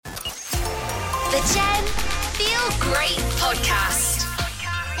The Jen Feel Great Podcast.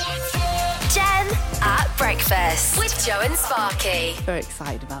 Jen at breakfast with Joe and Sparky. Very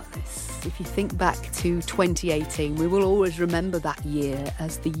excited about this. If you think back to 2018, we will always remember that year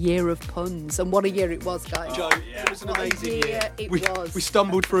as the year of puns. And what a year it was, guys. Joe, it was an amazing year. It was. We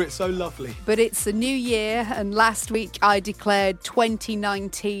stumbled through it so lovely. But it's a new year, and last week I declared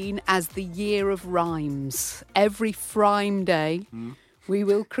 2019 as the year of rhymes. Every Frime Day, we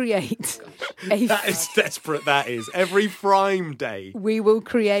will create That is desperate, that is. Every Frime Day. We will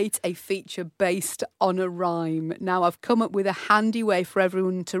create a feature based on a rhyme. Now, I've come up with a handy way for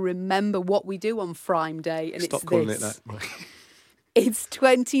everyone to remember what we do on Frime Day, and Stop it's calling this. it that. It's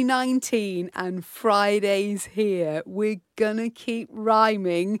 2019 and Friday's here. We're gonna keep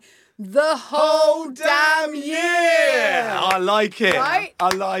rhyming the whole damn year. I like it. Right? I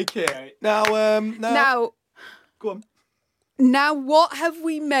like it. Now, go on. Now, what have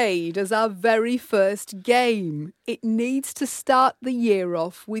we made as our very first game? It needs to start the year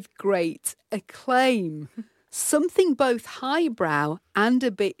off with great acclaim. Something both highbrow and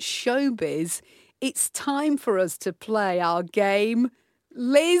a bit showbiz. It's time for us to play our game,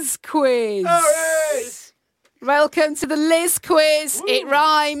 Liz Quiz. Hooray! Welcome to the Liz Quiz. Woo. It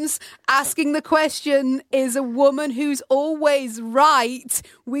rhymes. Asking the question is a woman who's always right.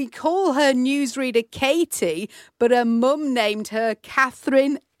 We call her newsreader Katie, but her mum named her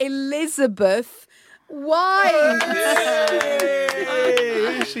Catherine Elizabeth. Why?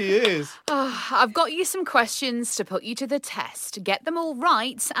 Hey, here she is. I've got you some questions to put you to the test. Get them all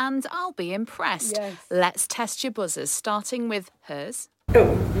right and I'll be impressed. Yes. Let's test your buzzers, starting with hers. Oh,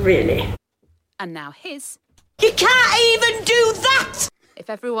 really? And now his. You can't even do that! If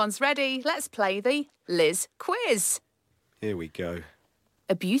everyone's ready, let's play the Liz Quiz. Here we go.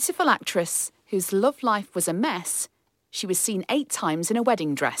 A beautiful actress whose love life was a mess. She was seen 8 times in a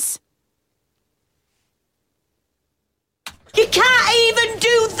wedding dress. You can't even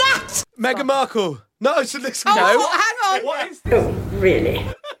do that! Meghan Markle. No, it's Liz. No, No. hang on. What is this? Oh, really?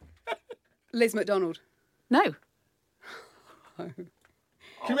 Liz McDonald. No.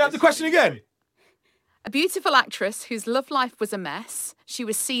 Can we have the question again? A beautiful actress whose love life was a mess. She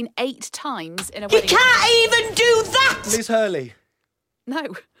was seen 8 times in a You wedding dress. can't even do that! Liz Hurley. No.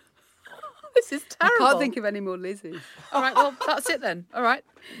 This is I terrible. can't think of any more Lizzes. All right, well, that's it then. All right.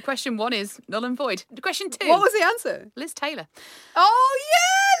 Question 1 is null and void. Question 2. What was the answer? Liz Taylor. Oh,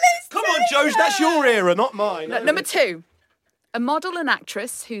 yeah, Liz Come on, Joe, that's your era, not mine. Number 2. A model and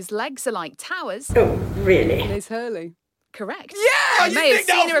actress whose legs are like towers. Oh, really? Liz Hurley. Correct. Yeah, You you may have nicked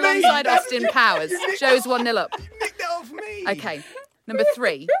that seen her off me. alongside That's- Austin Powers. Joe's 1-0 up. You nicked that off me. Okay. Number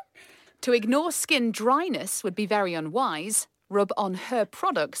 3. To ignore skin dryness would be very unwise. Rub on her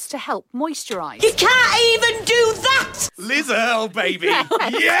products to help moisturise. You can't even do that! Liz Earle, baby. Yes!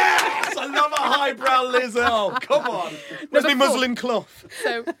 I love a highbrow Liz Earle. Come on. Where's me Number 4. muslin cloth?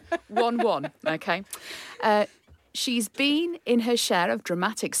 So, 1-1, okay. She's been in her share of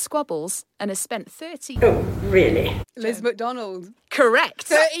dramatic squabbles and has spent 30... Oh, really? Liz McDonald. Correct.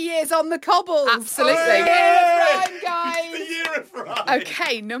 30 years on the cobbles. Absolutely. Right, The guys. year of Friday.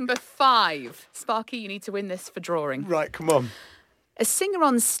 Okay, number 5. Sparky, you need to win this for drawing. Right, come on. A singer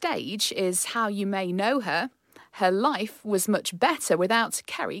on stage is how you may know her. Her life was much better without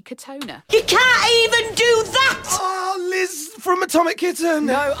Kerry Katona. You can't even do that! Oh, Liz from Atomic Kitten.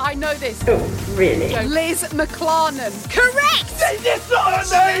 No, I know this. Oh, really? Liz McLarnon. Correct. That's not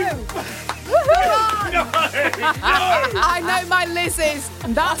her name. No. I know my Lizzes,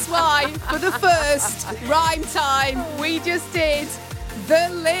 and that's why, for the first rhyme time, we just did the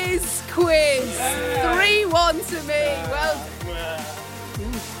Liz Quiz. 3-1 to me. Well,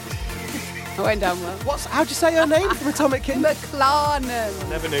 I went down well. How'd you say her name from Atomic Kitten? McLarnon.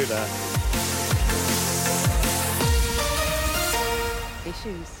 Never knew that.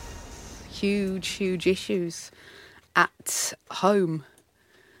 Issues. Huge issues at home.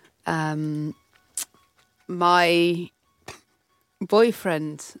 My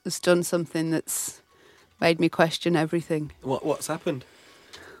boyfriend has done something that's made me question everything. What's happened?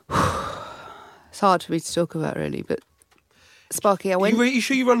 It's hard for me to talk about, really, but Sparky, You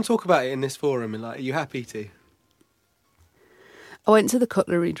sure you want to talk about it in this forum? And are you happy to? I went to the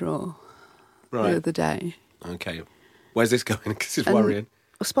cutlery drawer the Right. other day. Okay. Where's this going? Because it's And- worrying.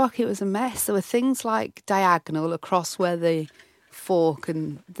 Well, Sparky, it was a mess. There were things like diagonal across where the forks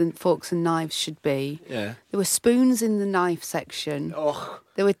and knives should be. Yeah. There were spoons in the knife section. Oh.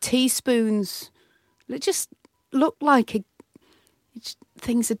 There were teaspoons. It just looked like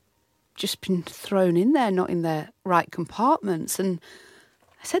things had just been thrown in there, not in their right compartments. And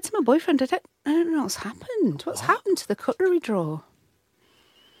I said to my boyfriend, I don't know what's happened. What's happened to the cutlery drawer?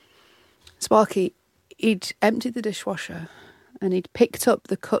 Sparky, he'd emptied the dishwasher and he'd picked up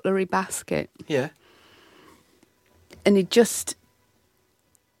the cutlery basket Yeah. and he'd just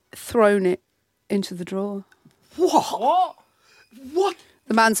thrown it into the drawer. What?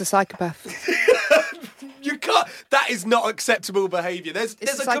 The man's a psychopath. You can't. That is not acceptable behaviour. There's a a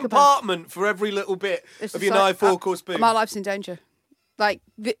psychopath. compartment for every little bit It's of a your knife, fork, or spoon. My life's in danger. Like,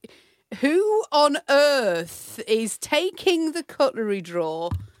 who on earth is taking the cutlery drawer,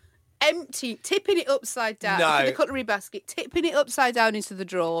 tipping it upside down, No. the cutlery basket, tipping it upside down into the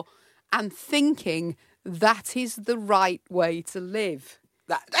drawer, and thinking that is the right way to live?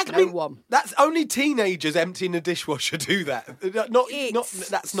 No one. That's only teenagers emptying a dishwasher do that. Not.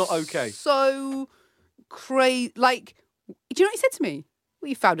 That's not okay. So crazy. Like, do you know what he said to me? Well,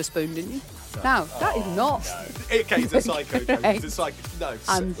 you found a spoon, didn't you? No, that is not. Okay, he's a psycho. Joe. He's a psycho. No.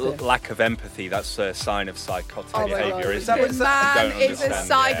 Answer. Lack of empathy, that's a sign of psychotic Oh my behaviour, God. isn't that it? what The it's- man Don't is a understand,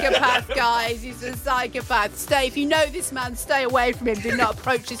 psychopath, guys. He's a psychopath. Stay. If you know this man, stay away from him. Do not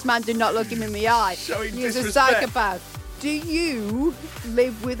approach this man. Do not look him in the eye. Showing He's a disrespect. psychopath. Do you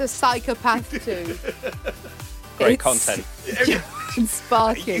live with a psychopath too? Great It's content. You're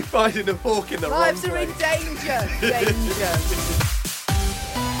Sparky. finding a fork in the Lives wrong are in place. danger. Danger.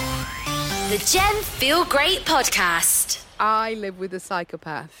 The Gem Feel Great podcast. I live with a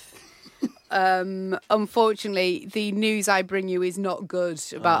psychopath. Unfortunately, the news I bring you is not good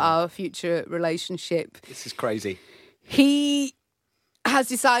about our future relationship. This is crazy. He has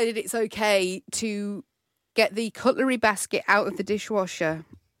decided it's okay to get the cutlery basket out of the dishwasher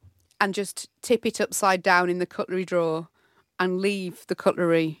and just tip it upside down in the cutlery drawer and leave the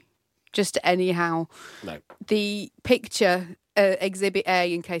cutlery just anyhow. No. The picture, Exhibit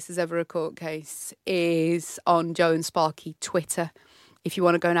A, in case there's ever a court case, is on Joe and Sparky Twitter. If you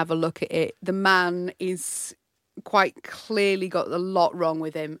want to go and have a look at it, the man is quite clearly got a lot wrong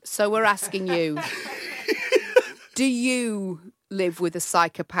with him. So we're asking you, do you live with a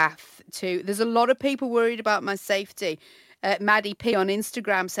psychopath too? There's a lot of people worried about my safety. Maddie P on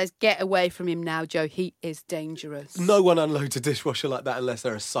Instagram says, get away from him now, Joe. He is dangerous. No one unloads a dishwasher like that unless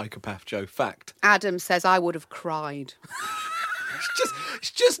they're a psychopath, Joe. Fact. Adam says, I would have cried. It's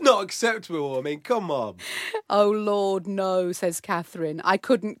just not acceptable. I mean, come on. Oh, Lord, no, says Catherine. I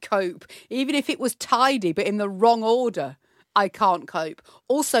couldn't cope. Even if it was tidy, but in the wrong order, I can't cope.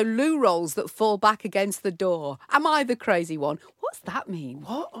 Also, loo rolls that fall back against the door. Am I the crazy one? What's that mean?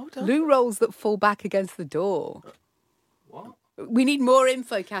 What? Hold on. Loo rolls that fall back against the door. What? We need more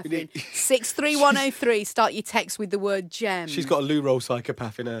info, Catherine. 63103, start your text with the word gem. She's got a loo roll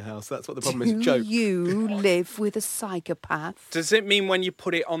psychopath in her house. That's what the problem is. Do Joe. you live with a psychopath? Does it mean when you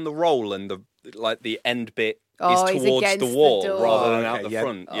put it on the roll and the end bit Oh, is it's towards against the the wall door. rather than Oh, out okay, the yeah.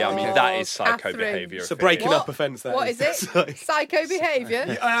 front? Yeah, I mean, that is psycho Catherine. behaviour. It's a if it breaking is. up offence. What is it? Sorry. Psycho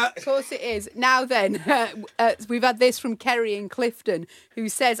behaviour? Of course it is. Now then, we've had this from Kerry in Clifton, who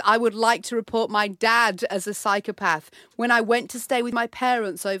says, I would like to report my dad as a psychopath. When I went to stay with my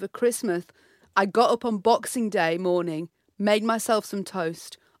parents over Christmas, I got up on Boxing Day morning, made myself some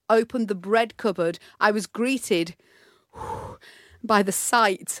toast, opened the bread cupboard. I was greeted by the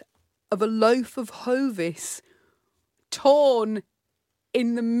sight of a loaf of Hovis torn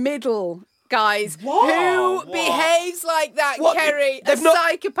in the middle, guys. What? Who behaves like that, What? Kerry? A They've not-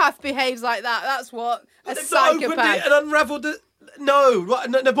 psychopath behaves like that. That's what a They've not opened it psychopath. and unravelled it. No, right,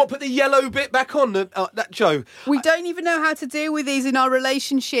 no, they've not put the yellow bit back on. That Joe. We don't even know how to deal with these in our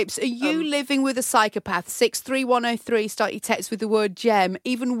relationships. Are you living with a psychopath? 63103, start your text with the word gem.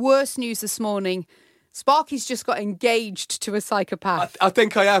 Even worse news this morning. Sparky's just got engaged to a psychopath. I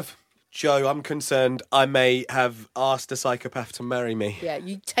think I have. Joe, I'm concerned I may have asked a psychopath to marry me. Yeah,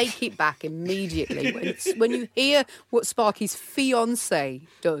 you take it back immediately when you hear what Sparky's fiancé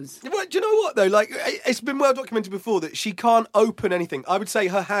does. Well, do you know what, though? Like, it's been well documented before that she can't open anything. I would say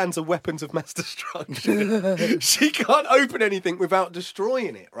her hands are weapons of mass destruction. She can't open anything without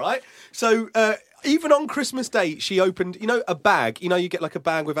destroying it, right? So, even on Christmas Day, she opened, a bag. You get like a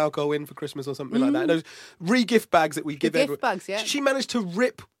bag with alcohol in for Christmas or something like that. Those re-gift bags that we give gift everyone. bags, yeah. She managed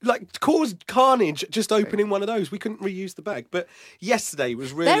to cause carnage just opening one of those. We couldn't reuse the bag. But yesterday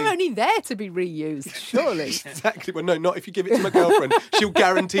was really... They're only there to be reused, surely. Exactly. Well, no, not if you give it to my girlfriend. She'll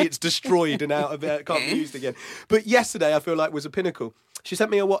guarantee it's destroyed and out of there, can't be used again. But yesterday, I feel like was a pinnacle. She sent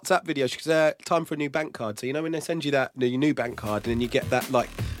me a WhatsApp video. She said, time for a new bank card. So, when they send you your new bank card and then you get that,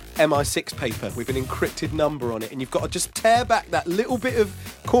 MI6 paper with an encrypted number on it and you've got to just tear back that little bit of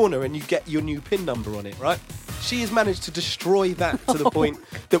corner and you get your new PIN number on it, right? She has managed to destroy that to the point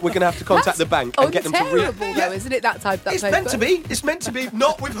that we're going to have to contact the bank and get them to Unterrible, though, isn't it? That type. That It's paper? meant to be. It's meant to be.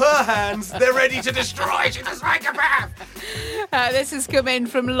 Not with her hands. They're ready to destroy. She's a psychopath. This has come in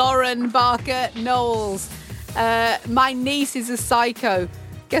from Lauren Barker Knowles. My niece is a psycho.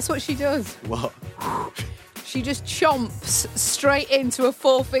 Guess what she does? What? She just chomps straight into a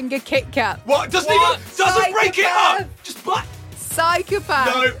 4-finger Kit Kat. What? Doesn't break it up. Just black. Psychopath.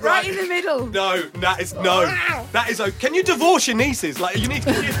 No, right in the middle. No, that is no. That is. Can you divorce your nieces? Like you need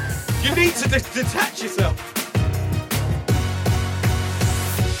to. You need to detach yourself.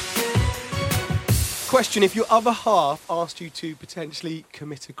 Question: if your other half asked you to potentially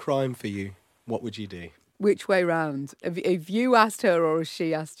commit a crime for you, what would you do? Which way round? Have you asked her or has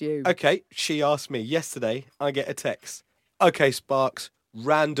she asked you? Okay, she asked me yesterday. I get a text. Okay, Sparks,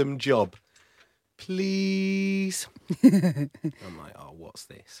 random job. Please. I'm like, oh, what's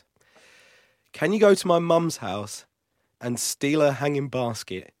this? Can you go to my mum's house and steal her hanging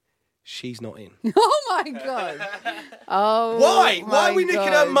basket? She's not in. Oh my God. Oh. Why? Why are we my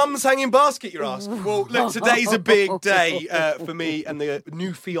nicking God. her mum's hanging basket, you ask? Well, look, today's a big day for me and the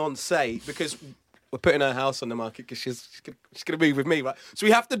new fiancée because we're putting her house on the market because she's going to move with me, right? So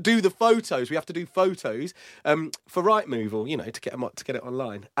we have to do the photos. We have to do photos for Rightmove or, to get it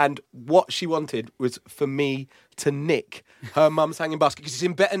online. And what she wanted was for me to nick her mum's hanging basket because it's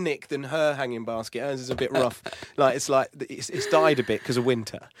in better nick than her hanging basket. Hers is a bit rough. It's died a bit because of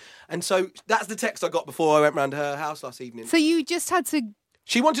winter. And so that's the text I got before I went round to her house last evening. So you just had to...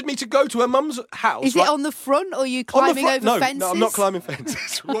 She wanted me to go to her mum's house. Is it on the front or are you climbing over fences? No, I'm not climbing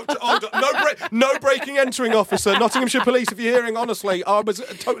fences. Hold on. No breaking, entering, officer. Nottinghamshire Police, if you're hearing, honestly, I was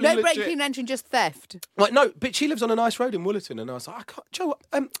totally No legit. breaking and entering, just theft. Like, no, but she lives on a nice road in Woolerton, and I was like, I can't, Joe,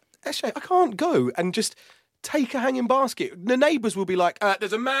 Eshe, I can't go and just take a hanging basket. The neighbours will be like,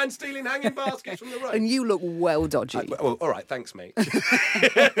 there's a man stealing hanging baskets from the road. And you look well dodgy. Well, all right, thanks, mate.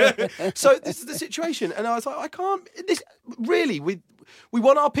 So this is the situation, and I was like, I can't. This really, we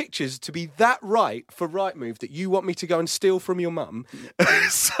want our pictures to be that right for Rightmove that you want me to go and steal from your mum,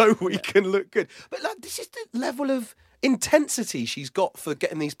 so we can look good. But like, this is the level of intensity she's got for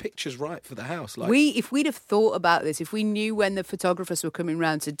getting these pictures right for the house. Like, If we'd have thought about this, if we knew when the photographers were coming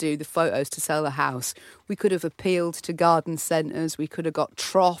round to do the photos to sell the house, we could have appealed to garden centres. We could have got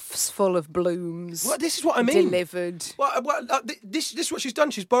troughs full of blooms. Well, this is what I mean. Delivered. Well, this is what she's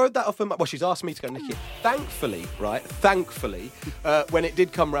done. She's borrowed that off her mum. Well, she's asked me to go nick it. Thankfully, when it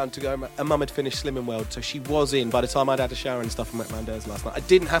did come round to go, her mum had finished Slimming World, so she was in by the time I'd had a shower and stuff and went round hers last night. I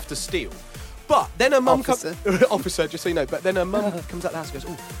didn't have to steal. But then her mum Officer. Officer, just so you know. But then her mum comes out the house and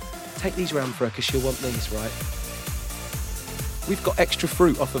goes, take these round for her because she'll want these, right? We've got extra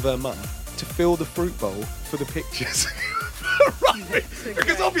fruit off of her mum to fill the fruit bowl for the pictures. Right.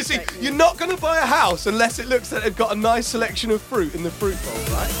 Because obviously you're not going to buy a house unless it looks like it's got a nice selection of fruit in the fruit bowl,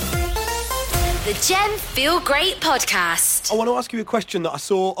 right? The Gem Feel Great podcast. I want to ask you a question that I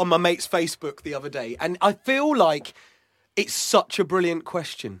saw on my mate's Facebook the other day, and I feel like it's such a brilliant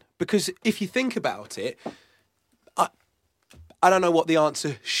question because if you think about it, I don't know what the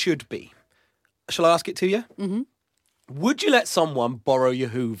answer should be. Shall I ask it to you? Mm-hmm. Would you let someone borrow your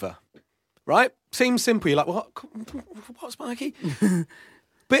Hoover? Right? Seems simple. You're like, what's Mikey?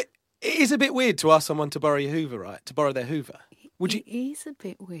 But it is a bit weird to ask someone to borrow your Hoover, right? To borrow their Hoover. Would you? It is a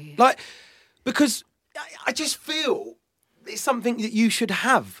bit weird. Like, because I just feel it's something that you should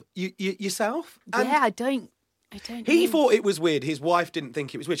have yourself. And I don't he know. thought it was weird. His wife didn't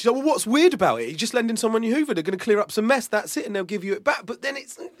think it was weird. She said, well, what's weird about it? You're just lending someone your Hoover. They're going to clear up some mess. That's it. And they'll give you it back. But then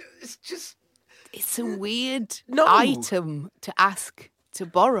it's just... It's a weird No. item to ask to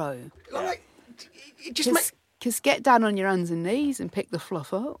borrow. Like, it just makes... Because get down on your hands and knees and pick the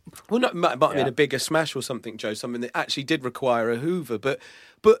fluff up. Well, no, it might have been a bigger smash or something, Joe. Something that actually did require a Hoover. But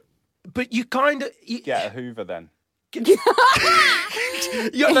you kind of... Get a Hoover then.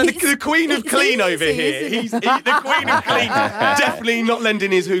 You're the Queen of Clean easy, over here. isn't it? The Queen of Clean. Definitely not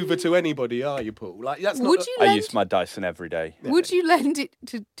lending his Hoover to anybody, are you, Paul? Like that's not. Would you I lend? use my Dyson every day. Would you lend it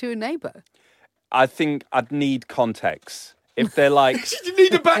to a neighbour? I think I'd need context. If they're like... You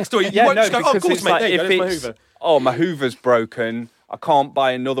need a backstory. You Yeah, won't no, just go, because of course, it's mate. like, There you go, if there's my it's, Hoover. oh, my Hoover's broken, I can't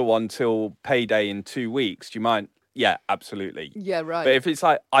buy another one till payday in 2 weeks, you might... Yeah, absolutely. Yeah, right. But if it's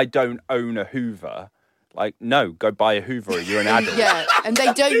like, I don't own a Hoover, like, no, go buy a Hoover, you're an adult. Yeah, and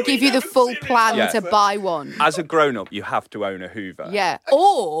they don't give you the full plan Yeah. to buy one. As a grown-up, you have to own a Hoover. Yeah,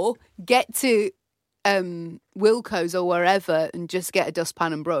 or get to Wilco's or wherever and just get a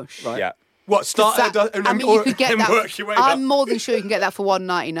dustpan and brush. Right. Yeah. What, start you could get and that. work your way I'm up? more than sure you can get that for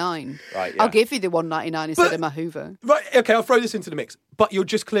 $1.99. Right, yeah. I'll give you the $1.99 instead of my Hoover. Right, okay, I'll throw this into the mix. But you're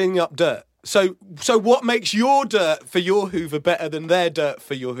just cleaning up dirt. So what makes your dirt for your Hoover better than their dirt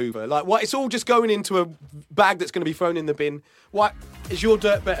for your Hoover? Like, what? It's all just going into a bag that's going to be thrown in the bin. Why is your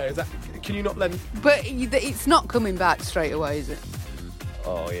dirt better? Is that? Can you not lend? But it's not coming back straight away, is it?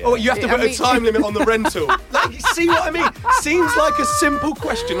 Oh, yeah. Oh, you have to put a time limit on the rental. Like, see what I mean? Seems like a simple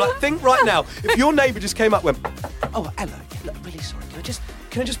question. Like, think right now, if your neighbour just came up and went, "Oh, hello, yeah, look, really sorry.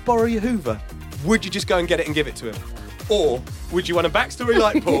 Can I just borrow your Hoover?" Would you just go and get it and give it to him? Or would you want a backstory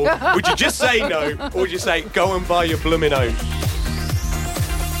like Paul? Would you just say no? Or would you say, go and buy your blooming own?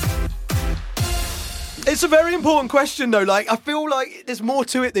 It's a very important question, though. Like, I feel like there's more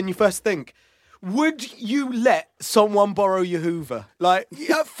to it than you first think. Would you let someone borrow your Hoover? Like,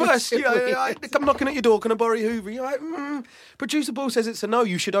 at first, I'm knocking at your door, can I borrow your Hoover? You're like, Producer Paul says it's a no,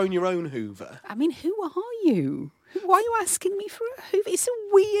 you should own your own Hoover. I mean, who are you? Why are you asking me for a Hoover?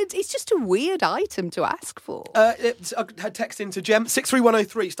 It's just a weird item to ask for. I had text into Gem,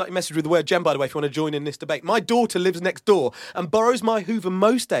 63103, starting message with the word Gem, by the way, if you want to join in this debate. My daughter lives next door and borrows my Hoover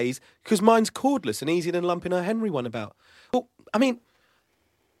most days because mine's cordless and easier than lumping her Henry one about. Well, I mean,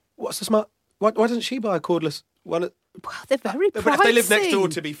 what's the smart... Why doesn't she buy a cordless one? Well, they're very pricey. But if they live next door,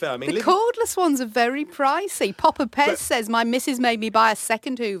 to be fair, I mean... The cordless ones are very pricey. Papa Pez says, my missus made me buy a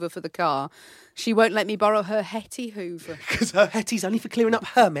second Hoover for the car. She won't let me borrow her Hetty Hoover. Because her Hetty's only for clearing up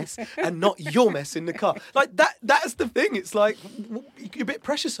her mess and not your mess in the car. Like, that's the thing. It's like, you're a bit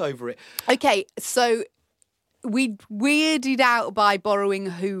precious over it. Okay, so we weirded out by borrowing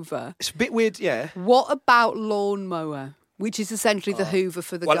a Hoover. It's a bit weird, yeah. What about lawnmower? Which is essentially the Hoover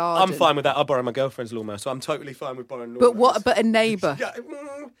for the garden. I'm fine with that. I'll borrow my girlfriend's lawnmower, so I'm totally fine with borrowing lawnmowers. But what about a neighbour? Yeah,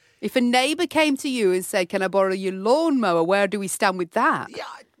 If a neighbour came to you and said, can I borrow your lawnmower, where do we stand with that?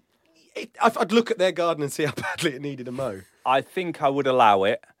 yeah, I'd look at their garden and see how badly it needed a mow. I think I would allow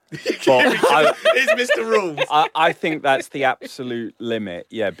it. It's Mr. Rules. I think that's the absolute limit,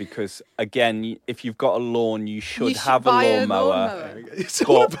 yeah, because, again, if you've got a lawn, you should have a buy lawnmower. It's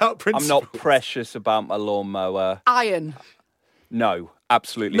all about principles. I'm not precious about my lawnmower. Iron. No,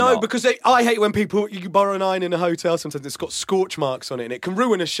 absolutely not. No, because I hate when you borrow an iron in a hotel, sometimes it's got scorch marks on it and it can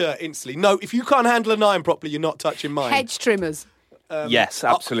ruin a shirt instantly. No, if you can't handle an iron properly, you're not touching mine. Hedge trimmers. Yes,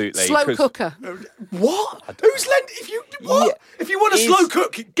 absolutely. Slow cooker. What? Who's lent? If you want a slow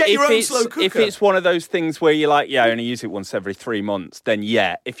cook, get your own slow cooker. If it's one of those things where you're like, yeah, I only use it once every 3 months, then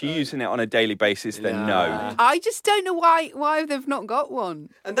yeah. If you're using it on a daily basis, then no. I just don't know why they've not got one.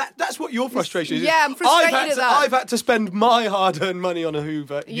 And that's what your frustration is. Yeah, I'm frustrated at that. I've had to spend my hard-earned money on a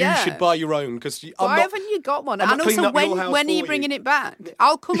Hoover. Yeah. You should buy your own because Why haven't you got one? I'm And not cleaning also, up your house when are you for bringing you. it back?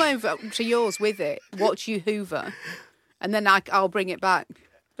 I'll come over to yours with it, watch you Hoover, and then I'll bring it back.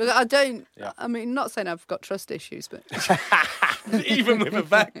 But I don't. Yeah. I mean, not saying I've got trust issues, but even with a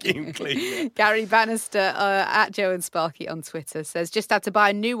vacuum cleaner. Gary Bannister at Joe and Sparky on Twitter says, just had to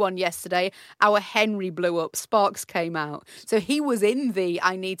buy a new one yesterday. Our Henry blew up. Sparks came out. So he was in the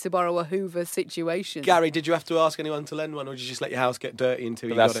I need to borrow a Hoover situation. Gary, did you have to ask anyone to lend one, or did you just let your house get dirty until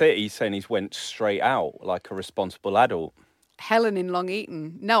you That's got it? He's saying he's went straight out like a responsible adult. Helen in Long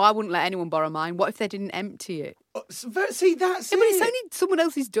Eaton. No, I wouldn't let anyone borrow mine. What if they didn't empty it? See, that's Yeah, it. but it's only someone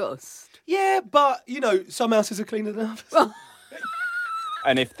else's dust. Yeah, but, some houses are cleaner than others.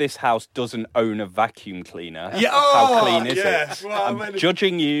 And if this house doesn't own a vacuum cleaner, Yeah. how Oh, clean is yeah. it? Well, I'm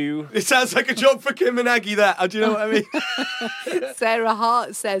judging you. It sounds like a job for Kim and Aggie, that. Do you know what I mean? Sarah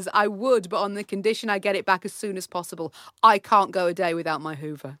Hart says, I would, but on the condition I get it back as soon as possible. I can't go a day without my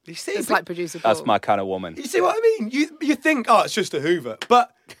Hoover. You see, It's but- like producer Paul. That's my kind of woman. You see what I mean? You think, it's just a Hoover,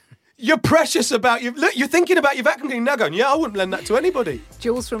 but you're precious about you're thinking about your vacuum cleaner now, going, I wouldn't lend that to anybody.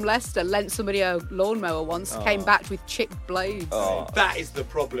 Jules from Leicester lent somebody a lawnmower once, came back with chipped blades. That is the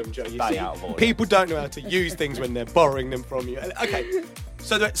problem, Joe. You Bang see, out of order. people don't know how to use things when they're borrowing them from you. Okay,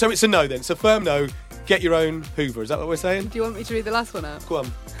 so it's a no then. It's a firm no. Get your own Hoover. Is that what we're saying? Do you want me to read the last one out? Go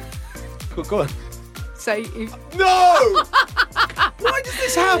on. Go on. So, No! Why does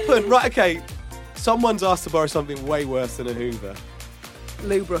this happen? Right, okay. Someone's asked to borrow something way worse than a Hoover.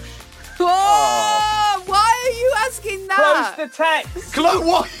 loo brush. Oh, why are you asking that? Close the text.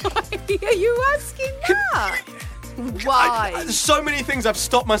 What? Why are you asking that? Why? There's so many things I've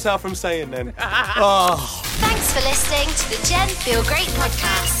stopped myself from saying then. Oh. Thanks for listening to the Gem Feel Great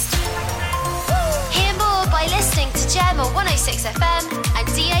podcast. Hear more by listening to Gem on 106 FM and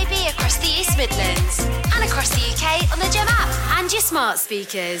DAB across the East Midlands and across the UK on the Gem app and your smart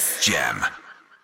speakers. Gem.